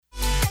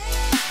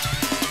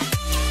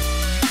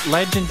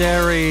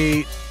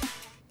legendary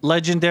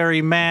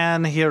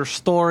man. Hear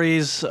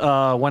stories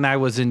when I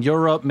was in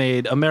Europe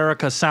made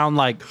America sound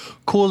like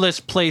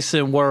coolest place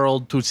in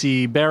world to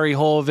see Barry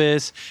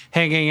Hovis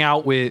hanging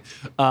out with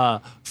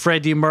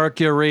Freddie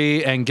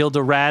Mercury and Gilda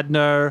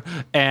Radner.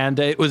 And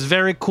it was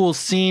very cool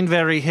scene,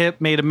 very hip,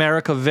 made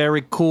America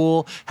very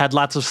cool. Had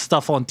lots of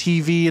stuff on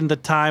TV in the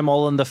time,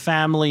 All in the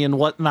Family and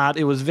whatnot.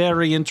 It was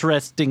very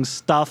interesting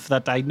stuff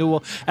that I knew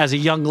as a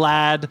young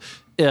lad.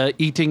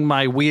 Eating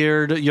my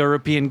weird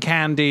European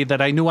candy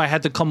that I knew I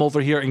had to come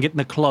over here and get in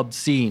the club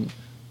scene.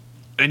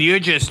 And you're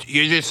just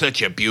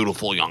such a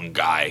beautiful young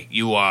guy.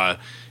 You are.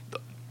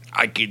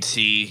 I can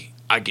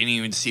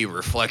even see a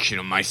reflection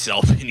of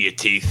myself in your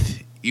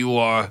teeth. You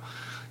are.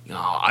 When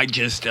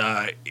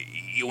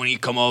you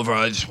come over,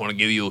 I just want to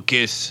give you a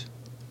kiss.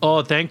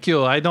 Oh, thank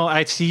you. I know.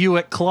 I see you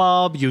at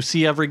club. You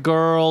see every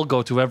girl.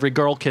 Go to every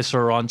girl. Kiss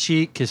her on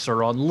cheek. Kiss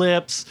her on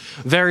lips.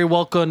 Very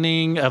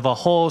welcoming of a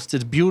host.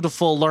 It's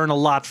beautiful. Learn a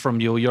lot from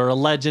you. You're a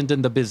legend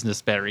in the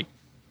business, Barry.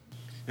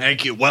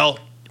 Thank you. Well,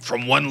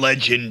 from one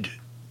legend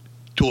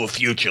to a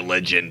future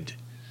legend,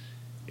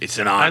 it's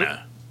an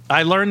honor.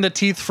 I learned the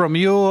teeth from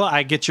you.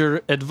 I get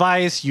your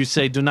advice. You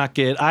say do not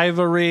get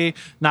ivory,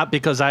 not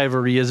because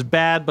ivory is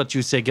bad, but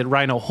you say get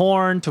rhino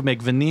horn to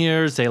make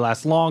veneers. They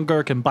last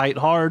longer, can bite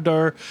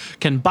harder,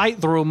 can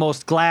bite through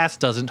most glass,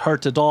 doesn't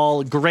hurt at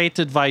all. Great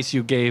advice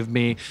you gave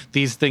me.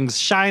 These things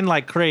shine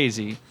like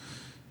crazy.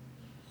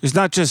 He's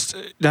not just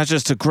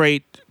a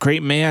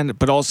great man,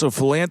 but also a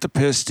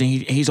philanthropist.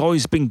 He's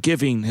always been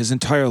giving his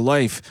entire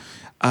life.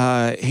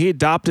 He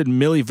adopted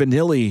Milli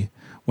Vanilli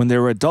when they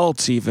were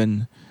adults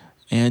even.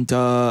 And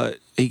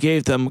he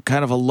gave them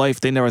kind of a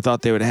life they never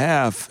thought they would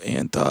have.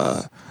 And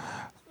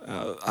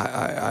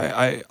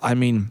I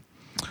mean,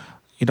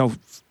 you know,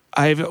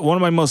 one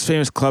of my most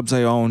famous clubs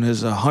I own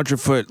is a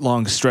 100-foot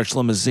long stretch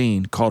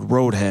limousine called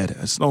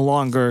Roadhead. It's no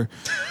longer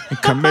in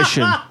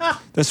commission.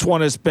 This one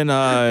has been,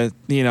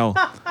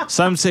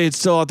 some say it's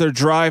still out there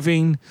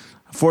driving.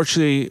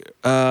 Unfortunately,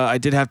 I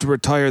did have to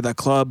retire that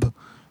club.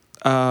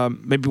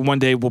 Maybe one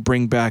day we'll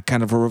bring back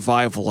kind of a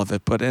revival of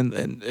it, but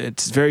and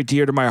it's very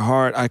dear to my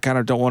heart. I kind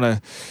of don't want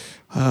to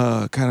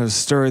kind of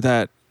stir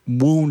that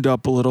wound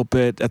up a little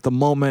bit at the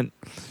moment.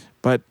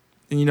 But,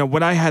 you know,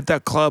 when I had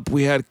that club,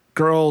 we had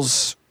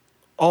girls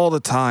all the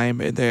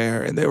time in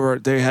there, and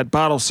they had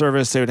bottle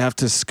service. They would have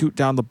to scoot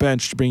down the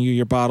bench to bring you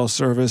your bottle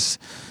service.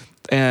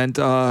 And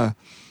I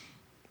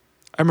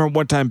remember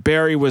one time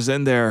Barry was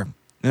in there,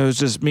 and it was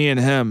just me and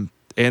him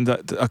and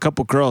a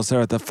couple girls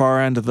there at the far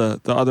end of the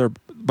other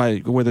by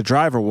where the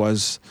driver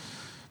was.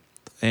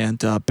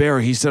 And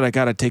Barry, he said, I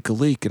got to take a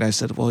leak. And I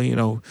said, well, you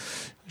know,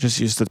 just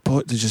use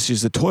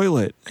the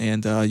toilet.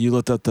 And you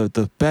lift up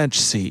the bench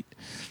seat.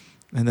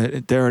 And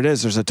there it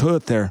is. There's a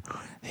toilet there.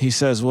 He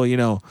says, well, you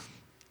know,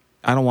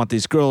 I don't want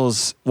these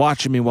girls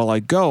watching me while I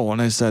go.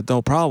 And I said,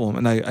 no problem.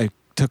 And I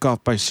took off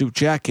my suit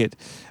jacket.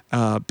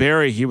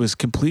 Barry, he was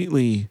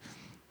completely,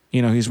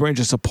 you know, he's wearing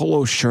just a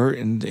polo shirt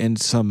and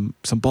some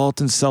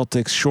Boston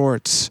Celtics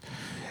shorts.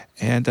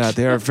 And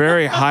they're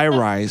very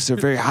high-rise. They're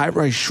very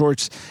high-rise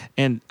shorts.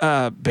 And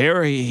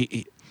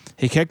Barry,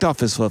 he kicked off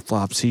his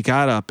flip-flops. He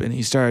got up, and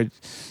he started,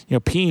 you know,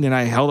 peeing. And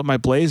I held up my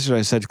blazer.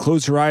 I said,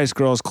 close your eyes,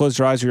 girls. Close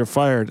your eyes or you're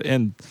fired.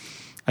 And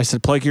I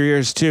said, plug your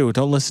ears, too.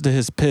 Don't listen to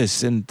his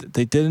piss. And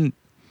they didn't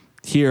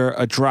hear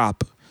a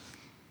drop.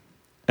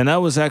 And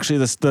that was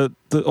actually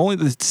only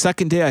the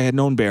second day I had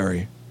known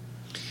Barry.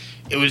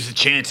 It was a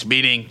chance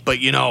meeting. But,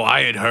 you know,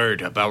 I had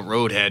heard about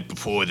Roadhead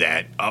before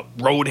that.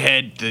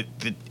 Roadhead,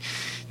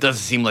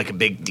 doesn't seem like a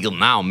big deal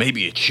now.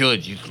 Maybe it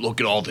should. You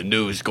look at all the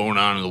news going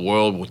on in the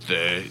world with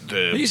the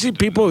you see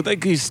people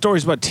like these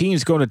stories about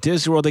teens going to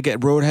Disney World. They get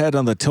Roadhead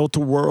on the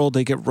Tilt-A-Whirl.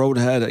 They get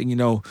Roadhead, you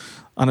know,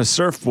 on a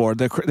surfboard.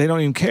 They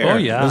don't even care. Oh,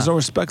 yeah. There's no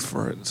respect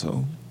for it.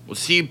 So, well,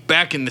 see,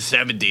 back in the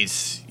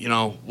 70s, you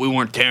know, we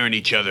weren't tearing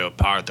each other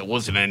apart. There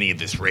wasn't any of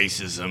this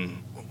racism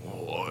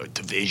or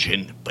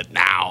division. But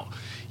now,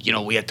 you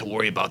know, we had to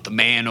worry about the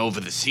man over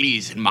the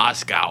seas in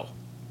Moscow.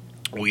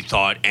 We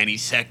thought any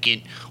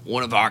second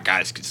one of our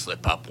guys could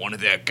slip up. One of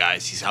their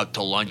guys, he's out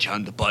to lunch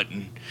on the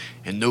button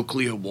and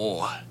nuclear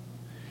war.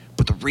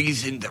 But the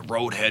reason that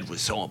Roadhead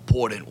was so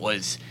important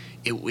was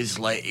it was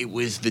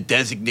the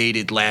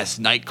designated last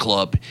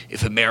nightclub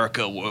if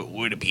America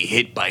were to be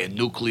hit by a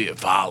nuclear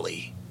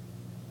volley.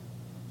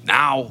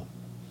 Now,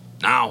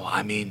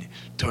 I mean,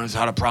 turns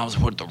out our problems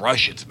with the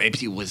Russians.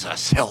 Maybe it was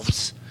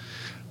ourselves.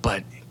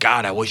 But,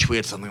 God, I wish we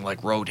had something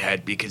like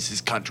Roadhead because this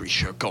country's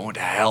sure going to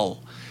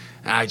hell.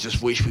 And I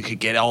just wish we could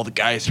get all the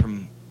guys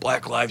from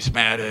Black Lives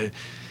Matter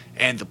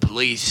and the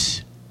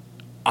police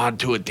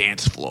onto a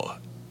dance floor.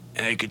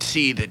 And they could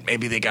see that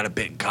maybe they got a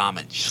bit in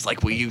common, just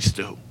like we used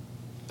to.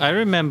 I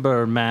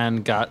remember,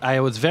 man. I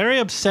was very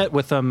upset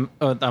with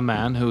a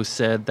man who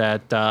said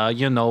that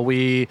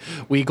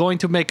we going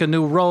to make a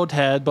new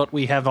roadhead, but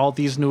we have all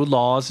these new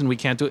laws and we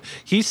can't do it.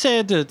 He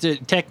said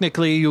that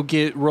technically you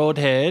get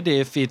roadhead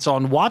if it's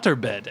on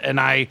waterbed,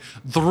 and I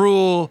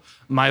threw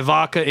my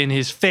vodka in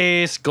his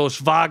face.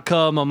 Ghost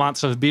vodka, Momont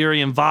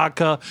Siberian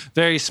vodka,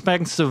 very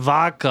expensive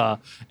vodka,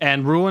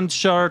 and ruined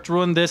shirt,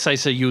 ruined this. I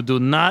said, you do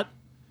not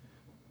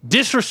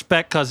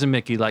disrespect Cousin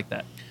Mickey like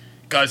that.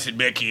 Cousin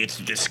Mickey, it's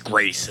a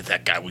disgrace that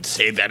that guy would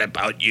say that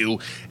about you.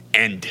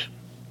 And,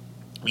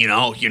 you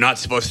know, you're not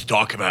supposed to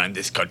talk about it in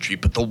this country,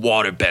 but the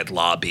waterbed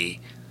lobby,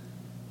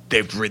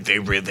 they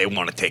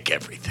want to take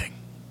everything.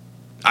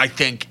 I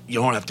think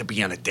you don't have to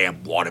be on a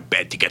damn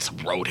waterbed to get some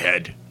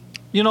roadhead.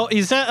 You know,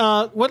 is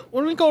that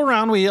when we go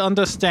around, we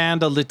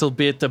understand a little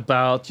bit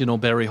about,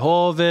 Barry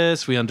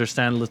Hovis. We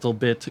understand a little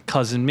bit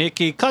Cousin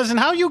Mickey. Cousin,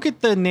 how you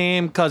get the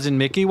name Cousin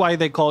Mickey? Why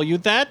they call you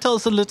that? Tell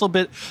us a little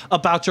bit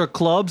about your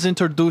clubs.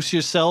 Introduce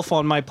yourself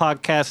on my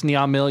podcast,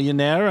 Neon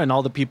Millionaire, and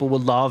all the people will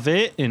love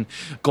it. And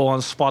go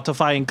on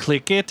Spotify and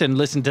click it and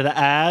listen to the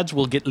ads.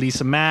 We'll get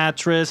Lisa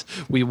Mattress.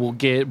 We will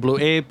get Blue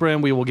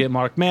Apron. We will get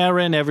Mark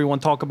Maron. Everyone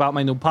talk about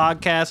my new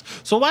podcast.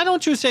 So why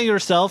don't you say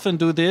yourself and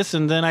do this,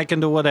 and then I can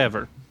do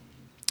whatever.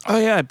 Oh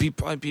yeah, I'd be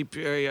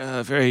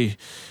very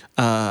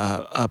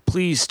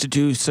pleased to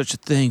do such a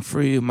thing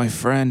for you, my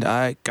friend.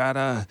 There's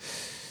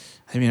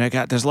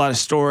a lot of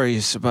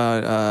stories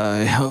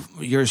about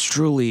yours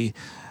truly,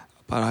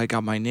 about how I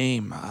got my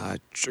name.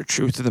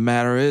 Truth of the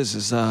matter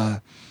is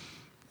a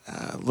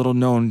little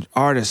known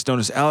artist known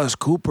as Alice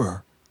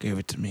Cooper gave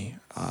it to me.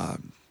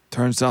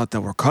 Turns out that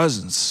we're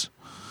cousins.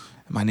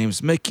 And my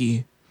name's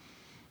Mickey.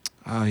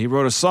 He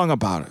wrote a song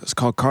about it. It's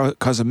called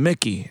Cousin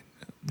Mickey.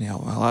 A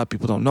lot of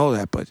people don't know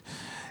that, but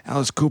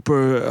Alice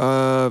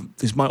Cooper,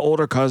 he's my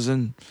older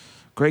cousin,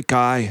 great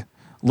guy, a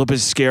little bit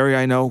scary,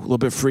 I know, a little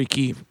bit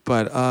freaky,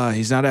 but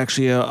he's not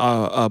actually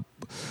a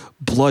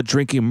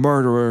blood-drinking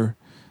murderer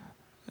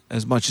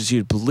as much as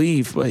you'd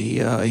believe, but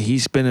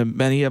he's been in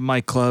many of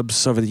my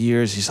clubs over the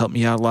years. He's helped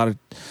me out a lot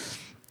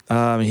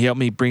he helped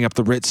me bring up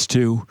the Ritz,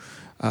 too,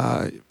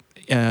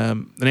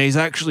 and he's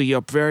actually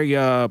a very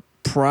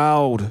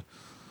proud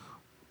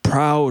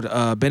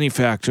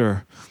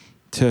benefactor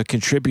to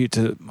contribute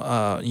to,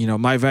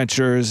 my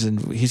ventures,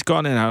 and he's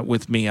gone in and out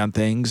with me on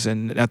things.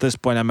 And at this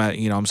point,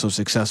 I'm so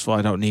successful,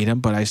 I don't need him,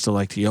 but I still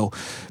like to,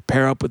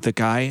 pair up with the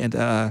guy.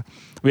 And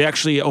we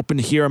actually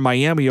opened here in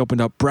Miami,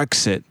 opened up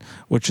Brexit,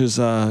 which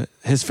is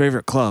his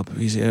favorite club.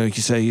 He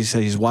said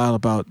he's wild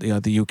about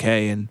the UK,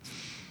 and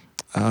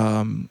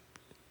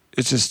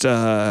it's just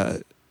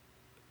kind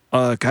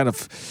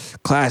of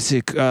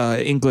classic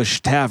English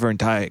tavern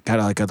type,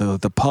 kind of like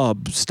the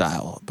pub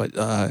style, but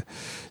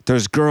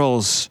there's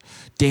girls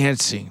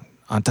dancing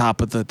on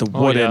top of the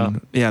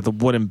wooden, the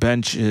wooden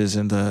benches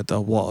and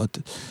the wall.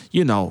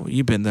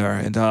 You've been there,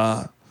 and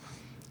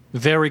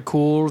very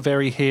cool,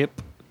 very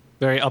hip,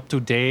 very up to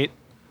date,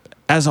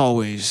 as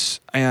always.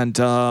 And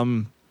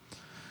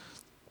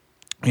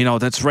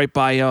that's right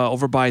by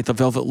over by the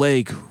Velvet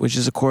Lake, which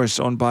is of course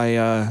owned by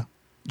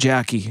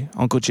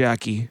Uncle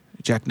Jackie,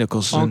 Jack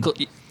Nicholson.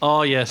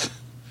 Oh yes,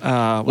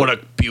 what a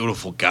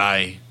beautiful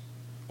guy.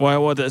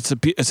 Well, it's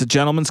a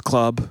gentleman's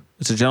club.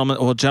 It's a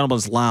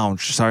gentleman's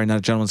lounge. Sorry, not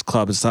a gentleman's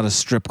club. It's not a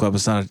strip club.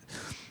 It's not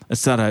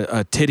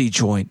a titty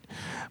joint,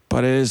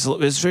 but it's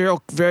very,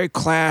 very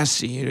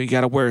classy. You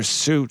got to wear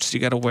suits. You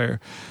got to wear,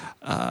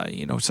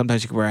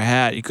 sometimes you can wear a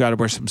hat. You got to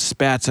wear some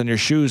spats on your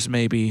shoes,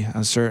 maybe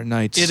on certain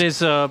nights. It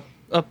is a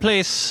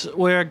place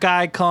where a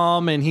guy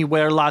come and he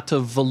wear lots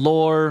of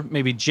velour,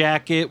 maybe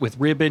jacket with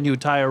ribbon you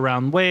tie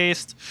around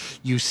waist.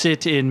 You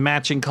sit in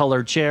matching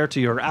colored chair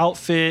to your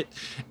outfit,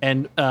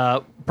 and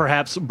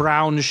perhaps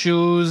brown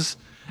shoes.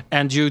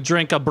 And you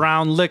drink a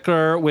brown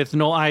liquor with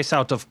no ice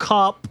out of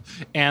cup,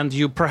 and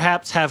you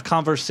perhaps have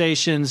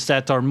conversations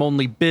that are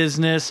mostly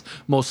business,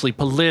 mostly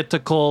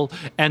political,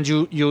 and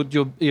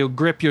you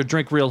grip your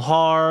drink real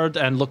hard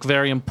and look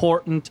very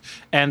important.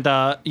 And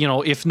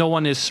if no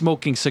one is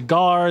smoking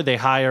cigar, they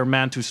hire a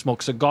man to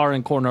smoke cigar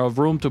in corner of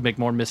room to make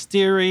more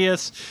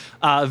mysterious.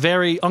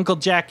 Uncle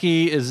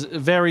Jackie is a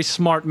very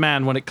smart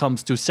man when it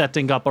comes to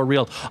setting up a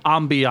real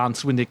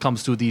ambiance when it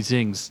comes to these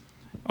things.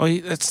 Oh,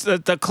 that's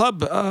the club.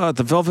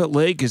 The Velvet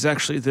Lake is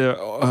actually the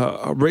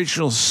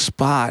original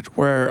spot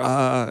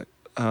where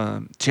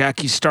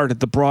Jackie started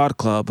the Broad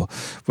Club,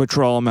 which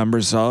we're all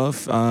members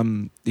of.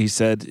 He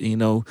said,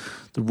 the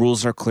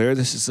rules are clear.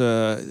 This is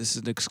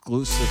an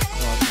exclusive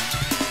club.